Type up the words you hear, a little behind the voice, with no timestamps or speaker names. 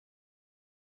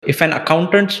If an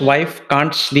accountant's wife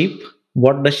can't sleep,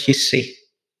 what does she say?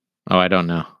 Oh, I don't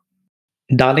know.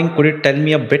 Darling, could you tell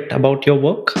me a bit about your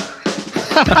work?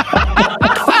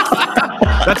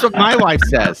 That's what my wife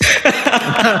says.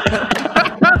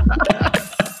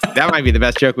 That might be the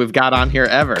best joke we've got on here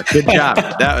ever. Good job.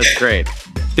 That was great.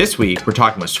 This week, we're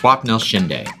talking with Swapnil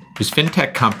Shinde, whose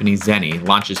fintech company Zeni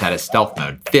launches out of stealth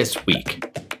mode this week.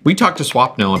 We talked to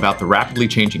Swapnil about the rapidly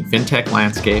changing fintech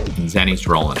landscape and Zeni's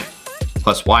role in it,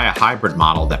 plus why a hybrid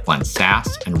model that blends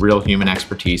SaaS and real human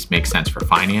expertise makes sense for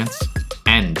finance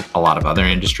and a lot of other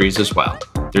industries as well.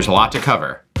 There's a lot to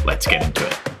cover. Let's get into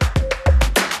it.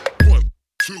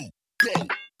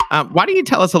 Why don't you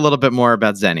tell us a little bit more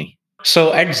about Zeni?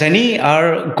 So at Zeni,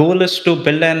 our goal is to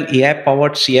build an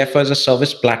AI-powered CFO as a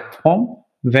service platform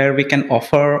where we can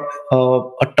offer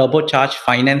a turbocharged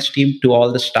finance team to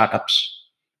all the startups.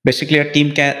 Basically, a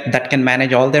team that can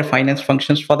manage all their finance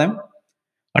functions for them,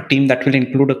 a team that will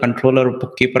include a controller, a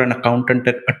bookkeeper, an accountant,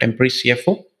 a temporary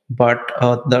CFO. But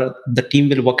the team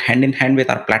will work hand in hand with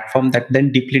our platform that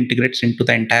then deeply integrates into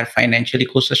the entire financial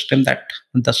ecosystem that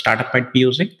the startup might be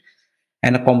using.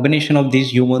 And a combination of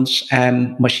these humans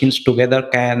and machines together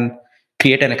can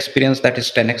create an experience that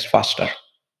is 10x faster.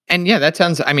 And yeah, that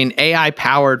sounds, AI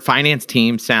powered finance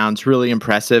team sounds really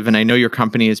impressive. And I know your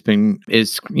company is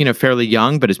fairly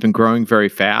young, but has been growing very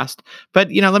fast.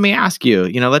 But, let me ask you,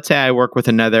 let's say I work with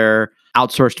another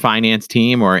outsourced finance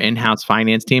team or in-house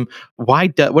finance team.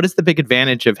 What is the big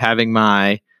advantage of having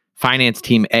my finance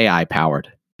team AI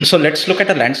powered? So let's look at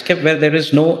a landscape where there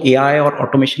is no AI or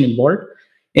automation involved.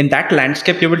 In that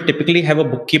landscape, you will typically have a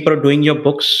bookkeeper doing your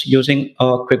books using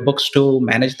QuickBooks to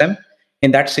manage them.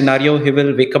 In that scenario, he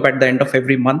will wake up at the end of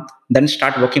every month, then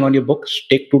start working on your books,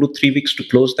 take 2 to 3 weeks to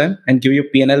close them, and give you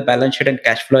P&L, balance sheet, and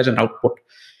cash flow as an output.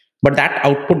 But that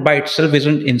output by itself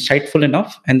isn't insightful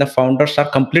enough, and the founders are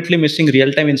completely missing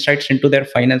real-time insights into their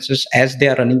finances as they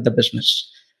are running the business.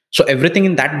 So everything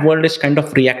in that world is kind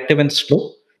of reactive and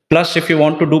slow. Plus, if you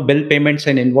want to do bill payments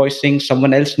and invoicing,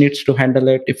 someone else needs to handle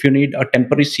it. If you need a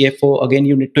temporary CFO, again,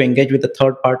 you need to engage with the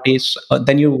third parties.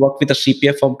 Then you work with a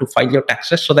CPF firm to file your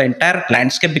taxes. So the entire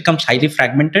landscape becomes highly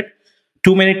fragmented.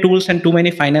 Too many tools and too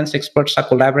many finance experts are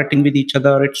collaborating with each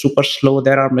other. It's super slow.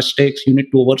 There are mistakes. You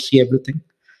need to oversee everything.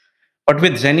 But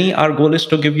with Zeni, our goal is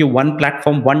to give you one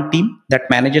platform, one team that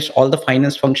manages all the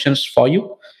finance functions for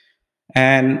you.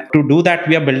 And to do that,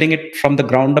 we are building it from the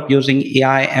ground up using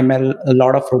AI, ML, a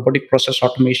lot of robotic process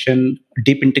automation,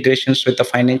 deep integrations with the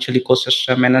financial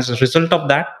ecosystem. And as a result of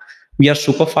that, we are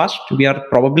super fast. We are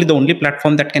probably the only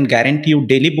platform that can guarantee you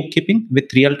daily bookkeeping with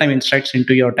real time insights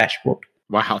into your dashboard.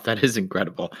 Wow, that is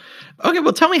incredible. Okay,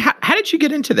 well, tell me, how did you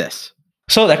get into this?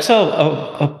 So that's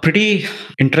a pretty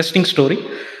interesting story.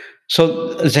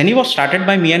 So Zeni was started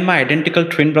by me and my identical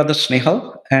twin brother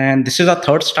Snehal, and this is our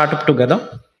third startup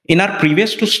together. In our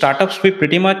previous two startups, we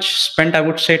pretty much spent, I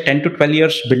would say, 10 to 12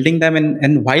 years building them.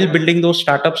 And while building those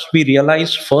startups, we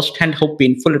realized firsthand how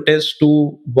painful it is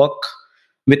to work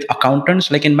with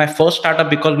accountants. Like in my first startup,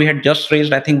 because we had just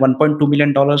raised, I think, $1.2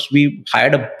 million, we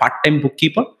hired a part time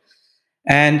bookkeeper.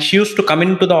 And she used to come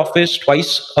into the office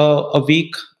twice a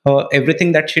week.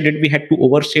 Everything that she did, we had to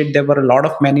oversee it. There were a lot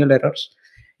of manual errors.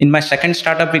 In my second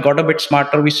startup, we got a bit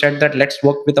smarter. We said that let's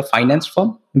work with a finance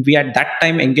firm. We at that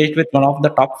time engaged with one of the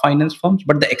top finance firms,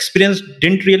 but the experience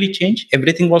didn't really change.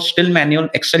 Everything was still manual.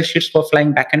 Excel sheets were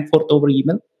flying back and forth over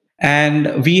email.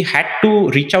 And we had to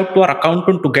reach out to our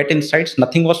accountant to get insights.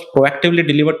 Nothing was proactively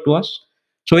delivered to us.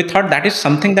 So we thought that is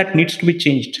something that needs to be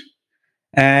changed.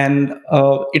 And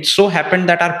it so happened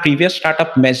that our previous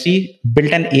startup, Messi,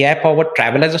 built an AI powered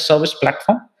travel as a service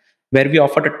platform where we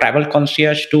offered a travel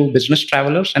concierge to business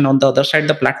travelers. And on the other side,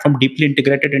 the platform deeply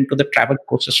integrated into the travel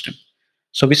ecosystem.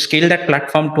 So we scaled that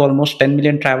platform to almost 10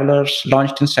 million travelers,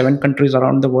 launched in 7 countries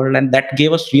around the world. And that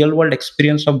gave us real world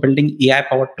experience of building AI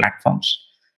powered platforms.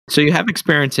 So you have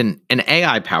experience in an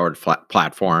AI powered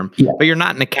platform, Yeah. but you're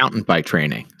not an accountant by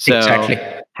training. So Exactly.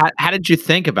 how did you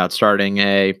think about starting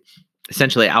a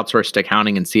essentially outsourced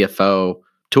accounting and CFO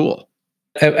tool?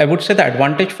 I would say the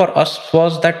advantage for us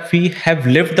was that we have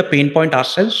lived the pain point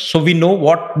ourselves. So we know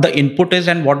what the input is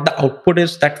and what the output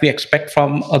is that we expect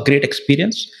from a great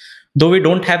experience. Though we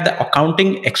don't have the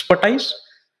accounting expertise,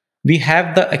 we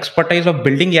have the expertise of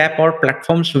building app or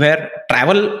platforms where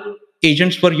travel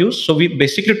agents were used. So we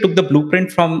basically took the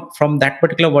blueprint from that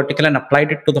particular vertical and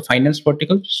applied it to the finance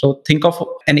vertical. So think of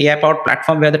an AI powered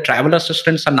platform where the travel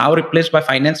assistants are now replaced by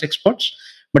finance experts,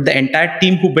 but the entire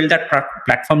team who built that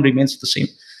platform remains the same.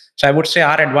 So I would say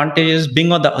our advantage is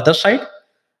being on the other side,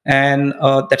 And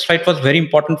that's why it was very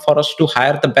important for us to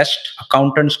hire the best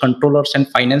accountants, controllers, and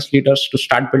finance leaders to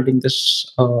start building this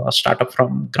startup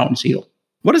from ground zero.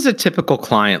 What does a typical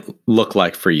client look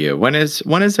like for you? When is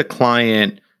a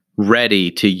client ready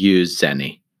to use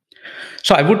Zeni?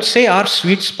 So I would say our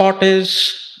sweet spot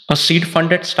is a seed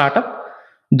funded startup.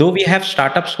 Though we have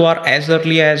startups who are as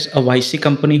early as a YC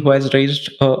company who has raised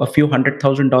a few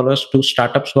 $100,000 to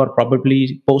startups who are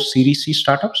probably post Series C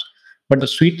startups. But the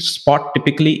sweet spot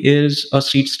typically is a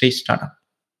seed stage startup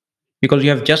because you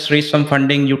have just raised some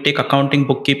funding, you take accounting,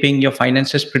 bookkeeping, your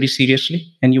finances pretty seriously,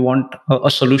 and you want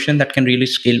a solution that can really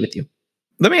scale with you.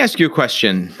 Let me ask you a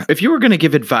question. If you were going to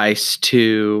give advice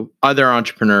to other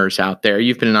entrepreneurs out there,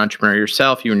 you've been an entrepreneur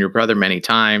yourself, you and your brother many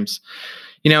times,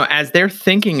 as they're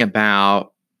thinking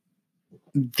about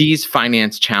these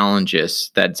finance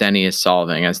challenges that Zeni is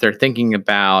solving, as they're thinking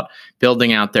about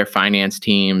building out their finance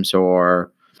teams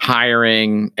or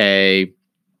hiring an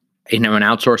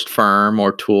outsourced firm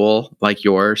or tool like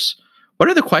yours, what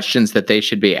are the questions that they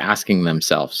should be asking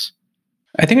themselves?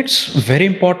 I think it's very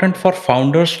important for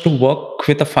founders to work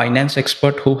with a finance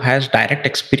expert who has direct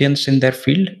experience in their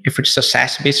field. If it's a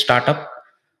SaaS based startup,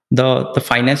 the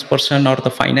finance person or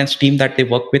the finance team that they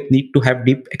work with need to have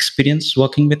deep experience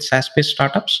working with SaaS based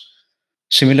startups.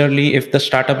 Similarly, if the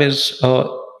startup is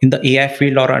in the AI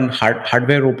field or an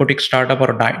hardware robotic startup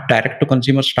or a direct to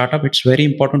consumer startup, it's very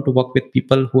important to work with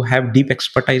people who have deep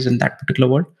expertise in that particular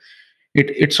world.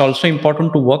 It's also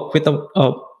important to work with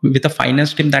a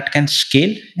finance team that can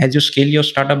scale as you scale your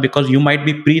startup, because you might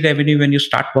be pre-revenue when you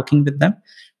start working with them,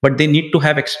 but they need to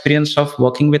have experience of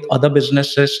working with other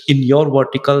businesses in your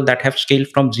vertical that have scaled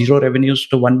from zero revenues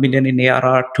to 1 million in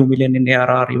ARR, 2 million in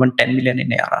ARR, even 10 million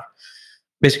in ARR.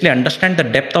 Basically understand the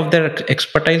depth of their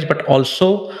expertise, but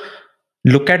also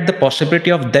look at the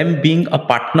possibility of them being a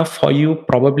partner for you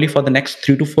probably for the next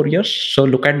 3 to 4 years. So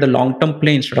look at the long-term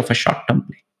play instead of a short-term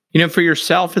play. For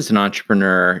yourself as an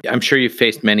entrepreneur, I'm sure you've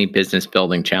faced many business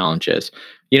building challenges.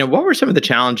 What were some of the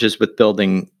challenges with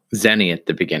building Zeni at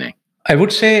the beginning? I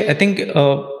would say, I think,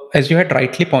 as you had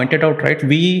rightly pointed out, right,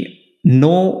 we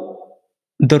know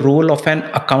the role of an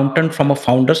accountant from a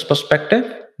founder's perspective,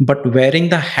 but wearing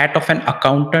the hat of an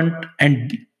accountant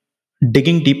and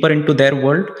digging deeper into their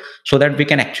world so that we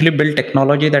can actually build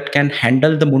technology that can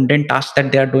handle the mundane tasks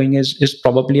that they are doing is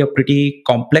probably a pretty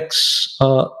complex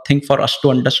thing for us to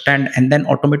understand and then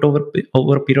automate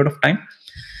over a period of time.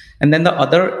 And then the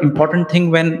other important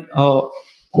thing when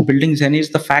building Zen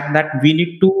is the fact that we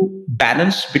need to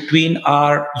balance between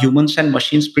our humans and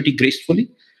machines pretty gracefully.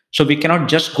 So we cannot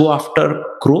just go after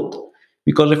growth,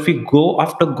 because if we go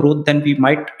after growth, then we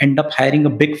might end up hiring a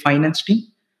big finance team.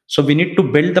 So we need to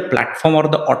build the platform or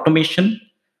the automation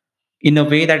in a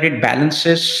way that it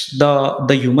balances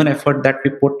the human effort that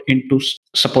we put into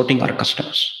supporting our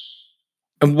customers.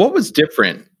 And what was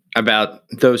different about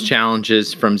those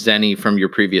challenges from Zeni from your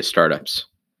previous startups?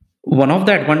 One of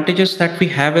the advantages that we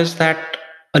have is that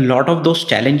a lot of those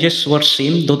challenges were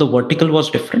same, though the vertical was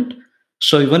different.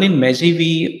 So even in Mezi,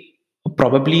 we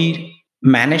probably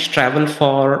managed travel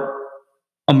for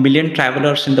 1 million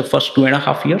travelers in the first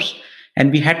 2.5 years.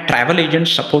 And we had travel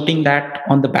agents supporting that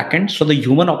on the back end. So the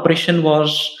human operation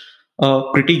was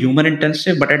pretty human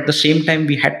intensive, but at the same time,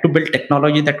 we had to build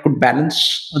technology that could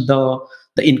balance the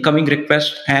incoming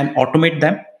request and automate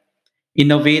them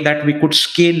in a way that we could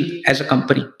scale as a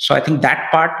company. So I think that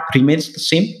part remains the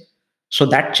same. So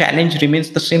that challenge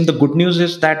remains the same. The good news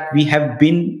is that we have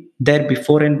been there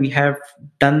before and we have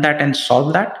done that and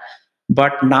solved that.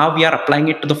 But now we are applying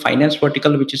it to the finance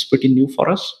vertical, which is pretty new for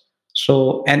us.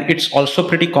 So, and it's also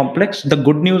pretty complex. The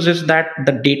good news is that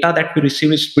the data that we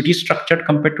receive is pretty structured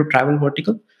compared to travel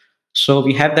vertical. So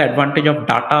we have the advantage of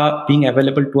data being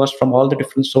available to us from all the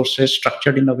different sources,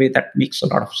 structured in a way that makes a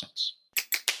lot of sense.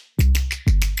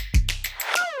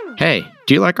 Hey,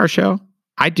 do you like our show?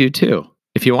 I do too.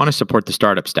 If you want to support the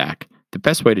Startup Stack, the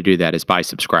best way to do that is by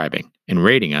subscribing and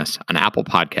rating us on Apple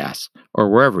Podcasts or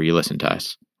wherever you listen to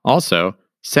us. Also,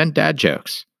 send dad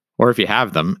jokes, or if you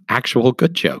have them, actual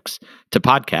good jokes, to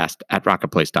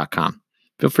podcast@rocketplace.com.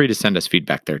 Feel free to send us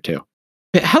feedback there too.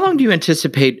 How long do you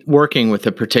anticipate working with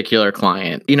a particular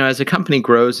client? As a company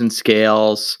grows and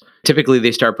scales, typically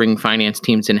they start bringing finance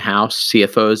teams in-house,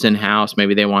 CFOs in-house,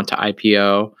 maybe they want to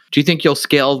IPO. Do you think you'll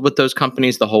scale with those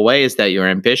companies the whole way? Is that your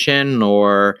ambition?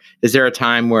 Or is there a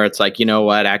time where it's like,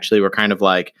 actually we're kind of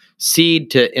like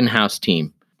seed to in-house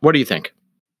team? What do you think?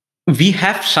 We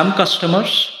have some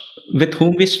customers with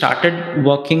whom we started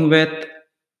working with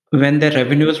when their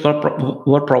revenues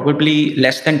were probably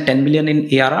less than 10 million in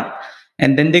ARR,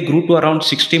 and then they grew to around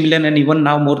 60 million and even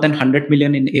now more than 100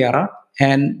 million in ARR.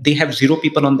 and they have zero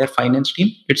people on their finance team.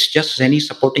 It's just Zeni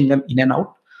supporting them in and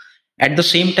out. At the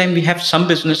same time, we have some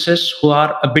businesses who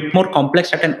are a bit more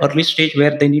complex at an early stage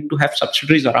where they need to have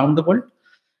subsidiaries around the world.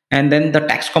 And then the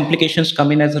tax complications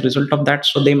come in as a result of that.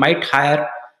 So they might hire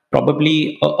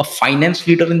probably a finance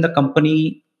leader in the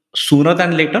company sooner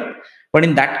than later. But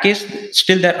in that case,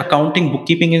 still their accounting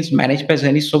bookkeeping is managed by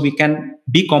Zeni. So we can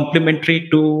be complementary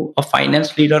to a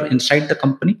finance leader inside the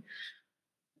company.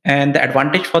 And the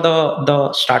advantage for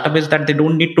the startup is that they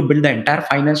don't need to build the entire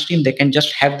finance team. They can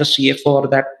just have the CFO or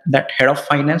that head of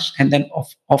finance and then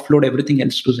offload everything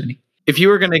else to Zeni. If you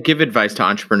were going to give advice to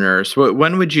entrepreneurs,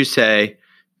 when would you say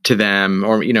to them,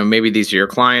 or maybe these are your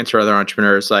clients or other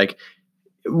entrepreneurs, like,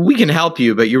 we can help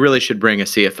you, but you really should bring a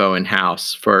CFO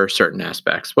in-house for certain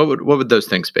aspects? What would those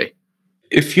things be?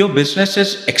 If your business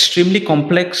is extremely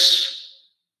complex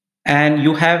and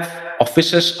you have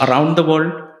offices around the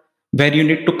world where you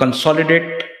need to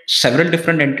consolidate several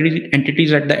different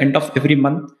entities at the end of every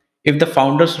month, if the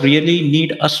founders really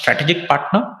need a strategic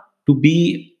partner to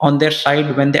be on their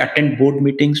side when they attend board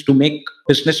meetings to make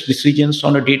business decisions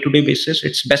on a day-to-day basis,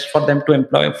 it's best for them to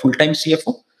employ a full-time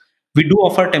CFO. We do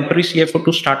offer temporary CFO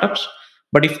to startups,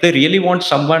 but if they really want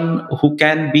someone who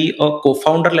can be a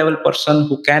co-founder level person,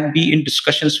 who can be in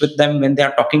discussions with them when they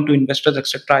are talking to investors,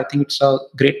 etc., I think it's a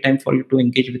great time for you to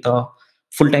engage with a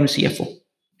full-time CFO.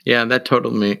 Yeah, that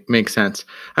totally makes sense.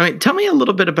 I mean, tell me a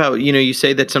little bit about, you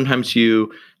say that sometimes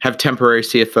you have temporary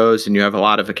CFOs and you have a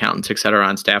lot of accountants, et cetera,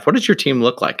 on staff. What does your team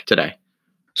look like today?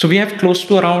 So we have close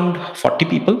to around 40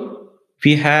 people.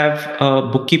 We have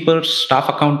bookkeepers, staff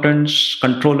accountants,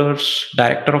 controllers,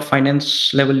 director of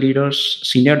finance level leaders,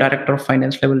 senior director of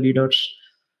finance level leaders,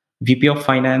 VP of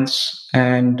finance.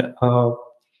 And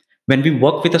when we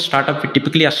work with a startup, we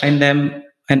typically assign them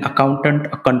an accountant,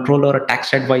 a controller, a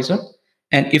tax advisor.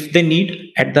 And if they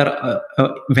need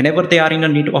whenever they are in a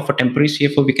need of a temporary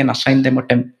CFO, we can assign them a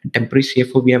temporary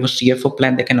CFO. We have a CFO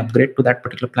plan. They can upgrade to that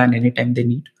particular plan anytime they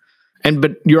need.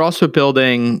 But you're also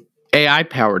building AI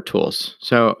powered tools.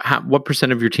 So what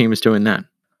percent of your team is doing that?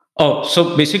 Oh,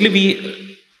 so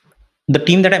basically the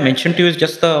team that I mentioned to you is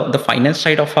just the finance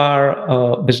side of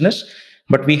our business.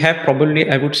 But we have probably,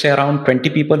 I would say, around 20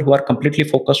 people who are completely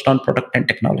focused on product and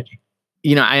technology.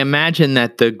 I imagine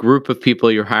that the group of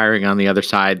people you're hiring on the other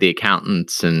side, the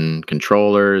accountants and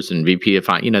controllers and VP of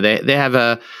finance, they have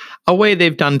a way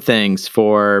they've done things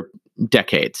for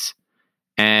decades.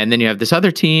 And then you have this other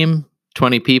team,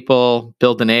 20 people,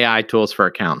 building AI tools for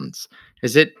accountants.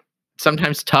 Is it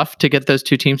sometimes tough to get those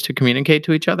two teams to communicate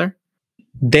to each other?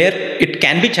 There, it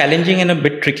can be challenging and a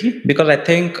bit tricky because I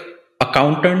think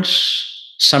accountants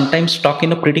sometimes talk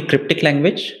in a pretty cryptic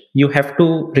language. You have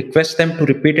to request them to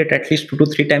repeat it at least 2 to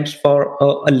 3 times for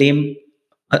a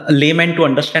layman to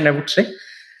understand, I would say.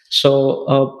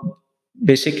 So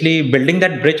basically, building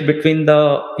that bridge between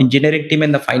the engineering team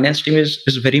and the finance team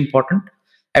is very important.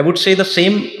 I would say the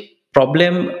same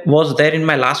problem was there in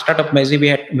my last startup, Mezi,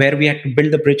 where we had to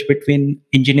build the bridge between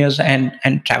engineers and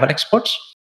travel experts.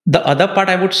 The other part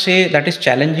I would say that is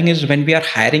challenging is when we are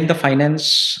hiring the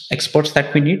finance experts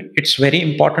that we need. It's very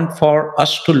important for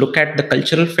us to look at the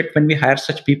cultural fit when we hire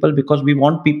such people, because we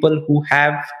want people who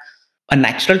have a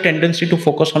natural tendency to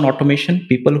focus on automation,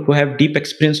 people who have deep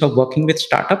experience of working with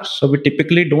startups. So we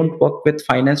typically don't work with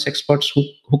finance experts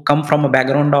who come from a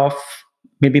background of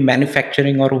maybe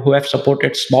manufacturing or who have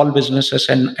supported small businesses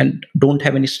and don't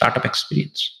have any startup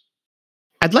experience.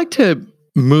 I'd like to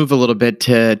move a little bit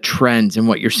to trends and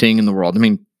what you're seeing in the world. I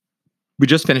mean, we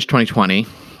just finished 2020.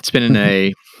 It's been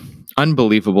an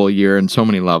unbelievable year in so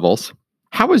many levels.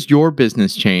 How has your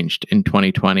business changed in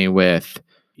 2020 with,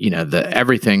 the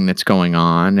everything that's going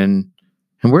on, and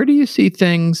where do you see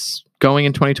things going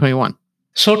in 2021?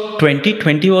 So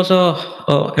 2020 was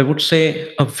I would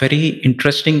say, a very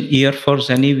interesting year for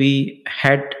Zeni. We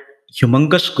had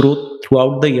humongous growth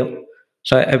throughout the year.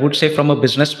 So I would say from a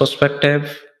business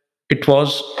perspective, it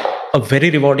was a very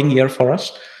rewarding year for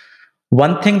us.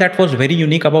 One thing that was very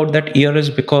unique about that year is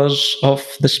because of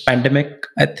this pandemic,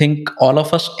 I think all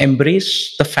of us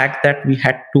embraced the fact that we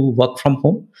had to work from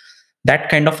home. That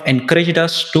kind of encouraged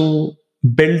us to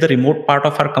build the remote part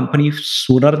of our company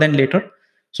sooner than later.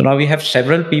 So now we have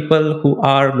several people who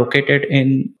are located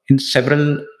in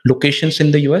several locations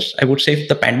in the US. I would say if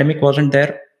the pandemic wasn't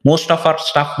there, most of our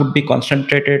staff would be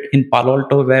concentrated in Palo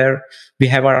Alto, where we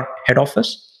have our head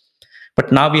office.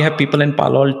 But now we have people in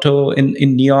Palo Alto, in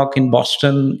New York, in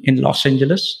Boston, in Los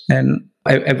Angeles. And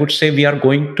I would say we are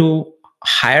going to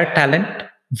hire talent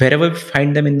wherever we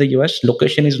find them in the US.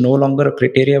 Location is no longer a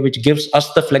criteria, which gives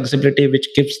us the flexibility, which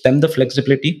gives them the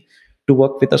flexibility to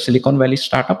work with a Silicon Valley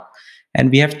startup. And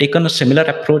we have taken a similar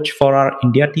approach for our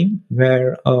India team,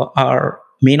 where our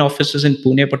main office is in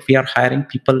Pune, but we are hiring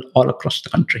people all across the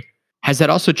country. Has that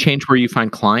also changed where you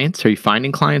find clients? Are you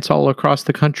finding clients all across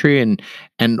the country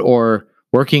and or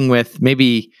working with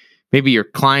maybe your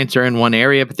clients are in one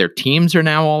area, but their teams are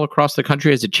now all across the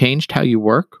country? Has it changed how you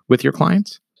work with your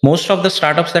clients? Most of the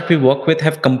startups that we work with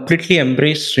have completely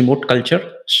embraced remote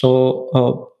culture.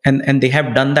 So, and they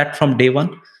have done that from day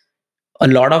one. A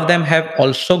lot of them have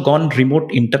also gone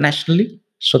remote internationally.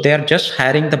 So they are just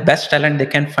hiring the best talent they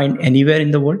can find anywhere in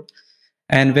the world.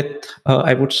 And with,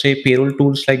 I would say, payroll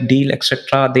tools like Deal,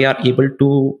 etc., they are able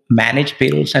to manage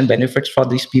payrolls and benefits for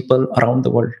these people around the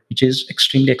world, which is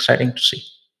extremely exciting to see.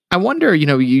 I wonder,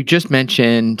 you just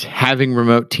mentioned having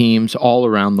remote teams all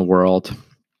around the world.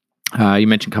 You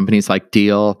mentioned companies like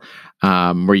Deal,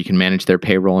 where you can manage their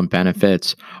payroll and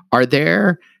benefits. Are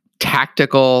there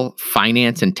tactical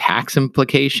finance and tax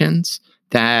implications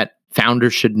that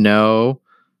founders should know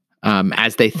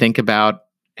as they think about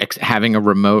having a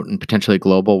remote and potentially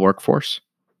global workforce?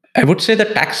 I would say the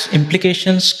tax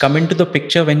implications come into the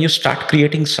picture when you start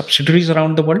creating subsidiaries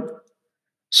around the world.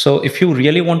 So, if you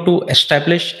really want to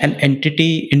establish an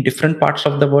entity in different parts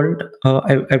of the world,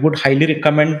 I would highly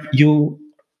recommend you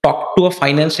talk to a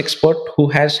finance expert who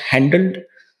has handled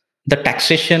the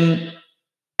taxation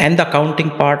and the accounting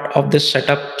part of this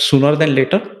setup sooner than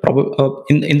later, probably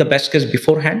in the best case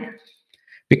beforehand,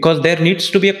 because there needs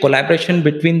to be a collaboration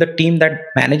between the team that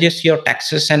manages your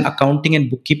taxes and accounting and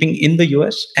bookkeeping in the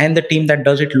US and the team that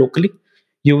does it locally.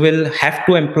 You will have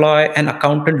to employ an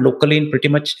accountant locally in pretty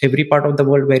much every part of the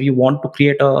world where you want to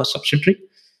create a subsidiary.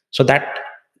 So that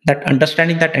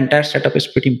understanding that entire setup is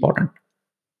pretty important.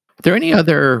 Are there any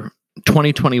other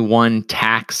 2021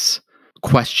 tax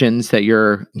questions that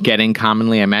you're getting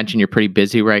commonly? I imagine you're pretty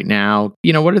busy right now.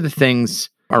 What are the things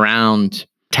around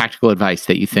tactical advice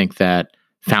that you think that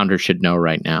founders should know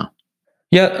right now?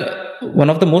 Yeah, one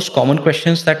of the most common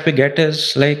questions that we get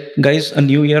is like, guys, a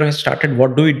new year has started.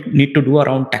 What do we need to do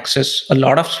around taxes? A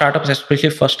lot of startups, especially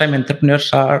first-time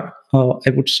entrepreneurs, are, I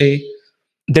would say,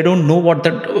 they don't know what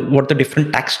the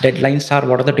different tax deadlines are.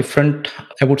 What are the different,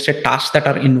 I would say, tasks that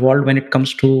are involved when it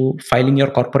comes to filing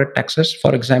your corporate taxes?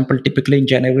 For example, typically in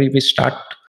January we start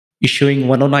issuing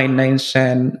 1099s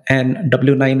and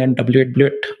W9 and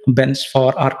W8 bens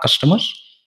for our customers.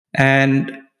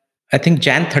 And I think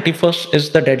Jan 31st is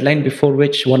the deadline before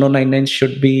which 1099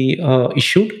 should be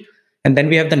issued. And then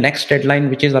we have the next deadline,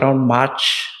 which is around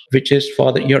March, which is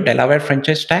for your Delaware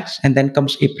franchise tax. And then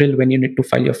comes April when you need to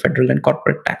file your federal and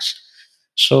corporate tax.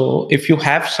 So if you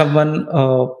have someone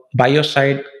by your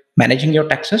side managing your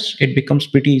taxes, it becomes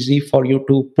pretty easy for you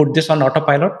to put this on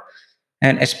autopilot.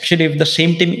 And especially if the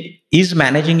same team is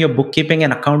managing your bookkeeping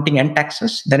and accounting and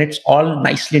taxes, then it's all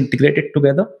nicely integrated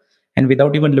together. And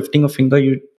without even lifting a finger,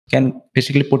 you can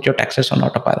basically put your taxes on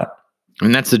autopilot.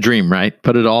 And that's the dream, right?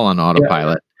 Put it all on Yeah.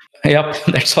 autopilot. Yep,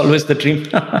 that's always the dream.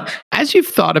 As you've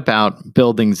thought about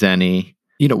building Zeni,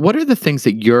 what are the things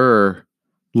that you're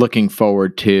looking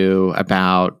forward to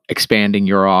about expanding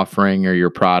your offering or your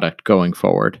product going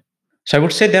forward? So I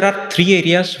would say there are three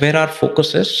areas where our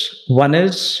focus is. One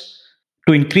is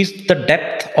to increase the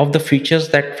depth of the features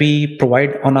that we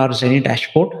provide on our Zeni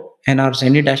dashboard. And our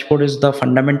Zeni dashboard is the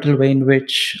fundamental way in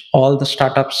which all the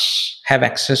startups have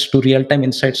access to real-time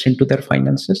insights into their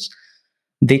finances.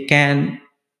 They can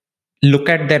look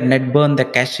at their net burn, their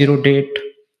cash zero date,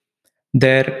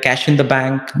 their cash in the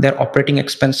bank, their operating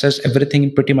expenses, everything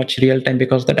in pretty much real time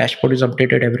because the dashboard is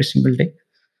updated every single day.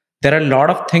 There are a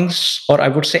lot of things, or I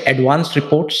would say advanced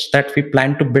reports, that we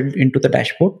plan to build into the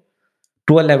dashboard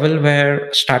to a level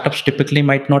where startups typically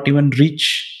might not even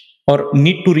reach or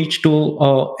need to reach to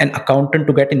an accountant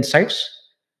to get insights.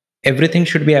 Everything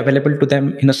should be available to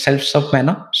them in a self-serve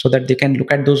manner so that they can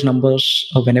look at those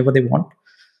numbers whenever they want.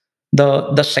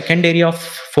 The second area of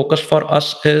focus for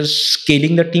us is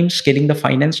scaling the team, scaling the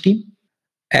finance team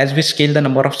as we scale the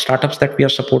number of startups that we are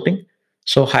supporting.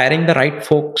 So hiring the right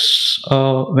folks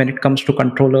when it comes to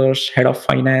controllers, head of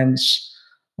finance,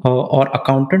 or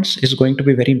accountants is going to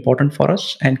be very important for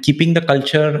us. And keeping the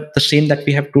culture the same that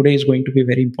we have today is going to be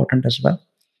very important as well.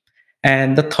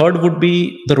 And the third would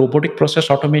be the robotic process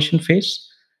automation phase,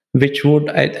 which would,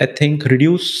 I think,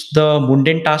 reduce the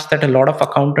mundane tasks that a lot of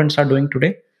accountants are doing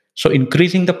today. So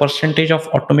increasing the percentage of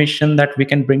automation that we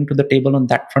can bring to the table on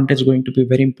that front is going to be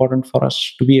very important for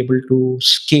us to be able to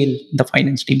scale the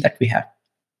finance team that we have.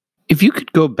 If you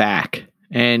could go back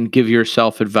and give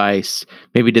yourself advice,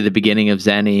 maybe to the beginning of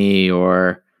Zeni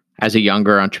or as a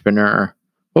younger entrepreneur,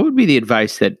 what would be the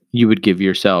advice that you would give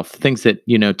yourself? Things that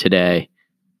you know today?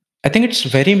 I think it's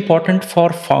very important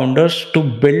for founders to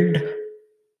build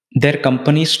their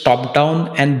companies top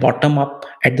down and bottom up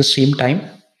at the same time.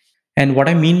 And what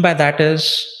I mean by that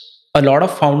is a lot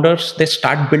of founders, they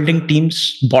start building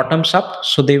teams bottoms up.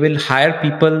 So they will hire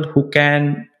people who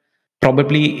can,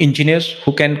 probably engineers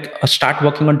who can start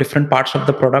working on different parts of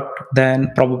the product,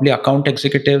 then probably account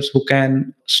executives who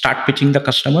can start pitching the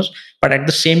customers. But at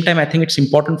the same time, I think it's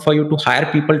important for you to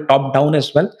hire people top down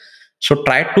as well. So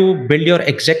try to build your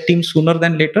exec team sooner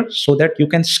than later so that you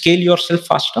can scale yourself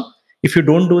faster. If you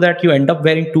don't do that, you end up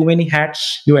wearing too many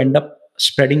hats, you end up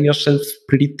spreading yourself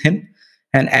pretty thin,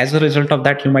 and as a result of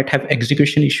that, you might have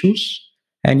execution issues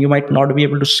and you might not be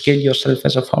able to scale yourself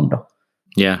as a founder.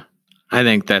 Yeah, I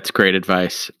think that's great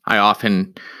advice. I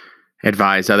often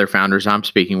advise other founders I'm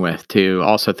speaking with to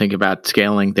also think about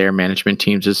scaling their management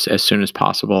teams as soon as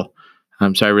possible.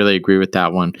 So I really agree with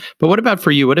that one. But what about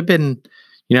for you? What have been,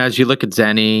 as you look at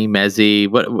Zeni, Mezi,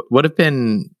 what have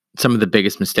been some of the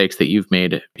biggest mistakes that you've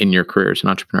made in your career as an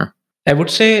entrepreneur? I would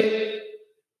say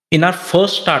in our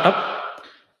first startup,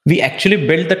 we actually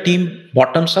built the team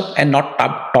bottoms up and not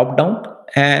top down.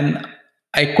 And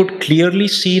I could clearly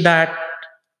see that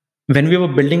when we were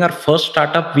building our first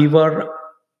startup, we were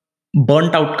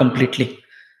burnt out completely.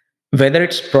 Whether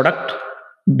it's product,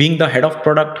 being the head of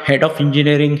product, head of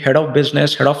engineering, head of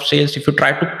business, head of sales, if you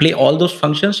try to play all those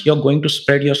functions, you're going to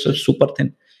spread yourself super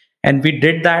thin. And we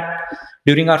did that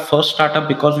during our first startup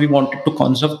because we wanted to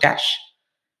conserve cash.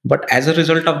 But as a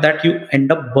result of that, you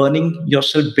end up burning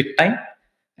yourself big time.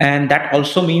 And that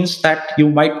also means that you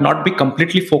might not be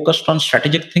completely focused on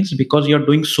strategic things because you're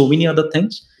doing so many other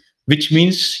things, which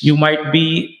means you might not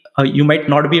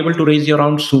be able to raise your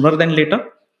round sooner than later.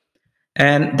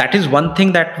 And that is one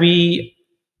thing that we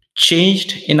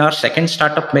changed in our second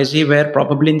startup, Mezi, where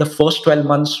probably in the first 12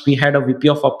 months, we had a VP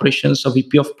of operations, a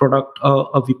VP of product,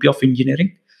 a VP of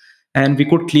engineering. And we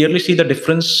could clearly see the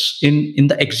difference in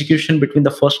the execution between the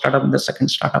first startup and the second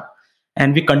startup.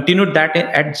 And we continued that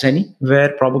at Zeni,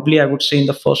 where probably I would say in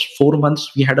the first 4 months,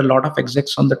 we had a lot of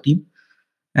execs on the team.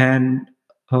 And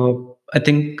uh, I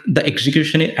think the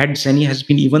execution at Zeni has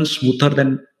been even smoother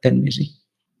than Mezi.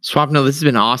 Swapnil, this has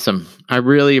been awesome. I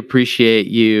really appreciate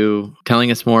you telling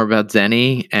us more about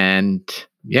Zeni. And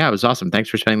yeah, it was awesome. Thanks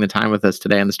for spending the time with us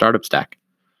today on the Startup Stack.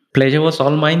 Pleasure was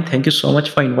all mine. Thank you so much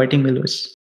for inviting me,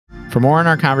 Louis. For more on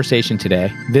our conversation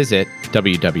today, visit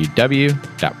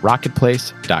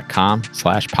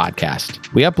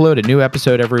www.rocketplace.com/podcast. We upload a new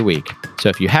episode every week. So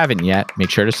if you haven't yet, make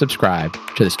sure to subscribe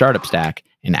to the Startup Stack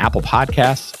in Apple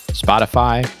Podcasts,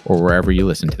 Spotify, or wherever you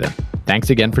listen to them. Thanks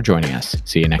again for joining us.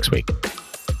 See you next week.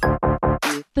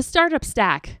 The Startup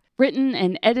Stack, written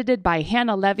and edited by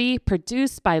Hannah Levy,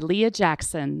 produced by Leah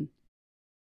Jackson.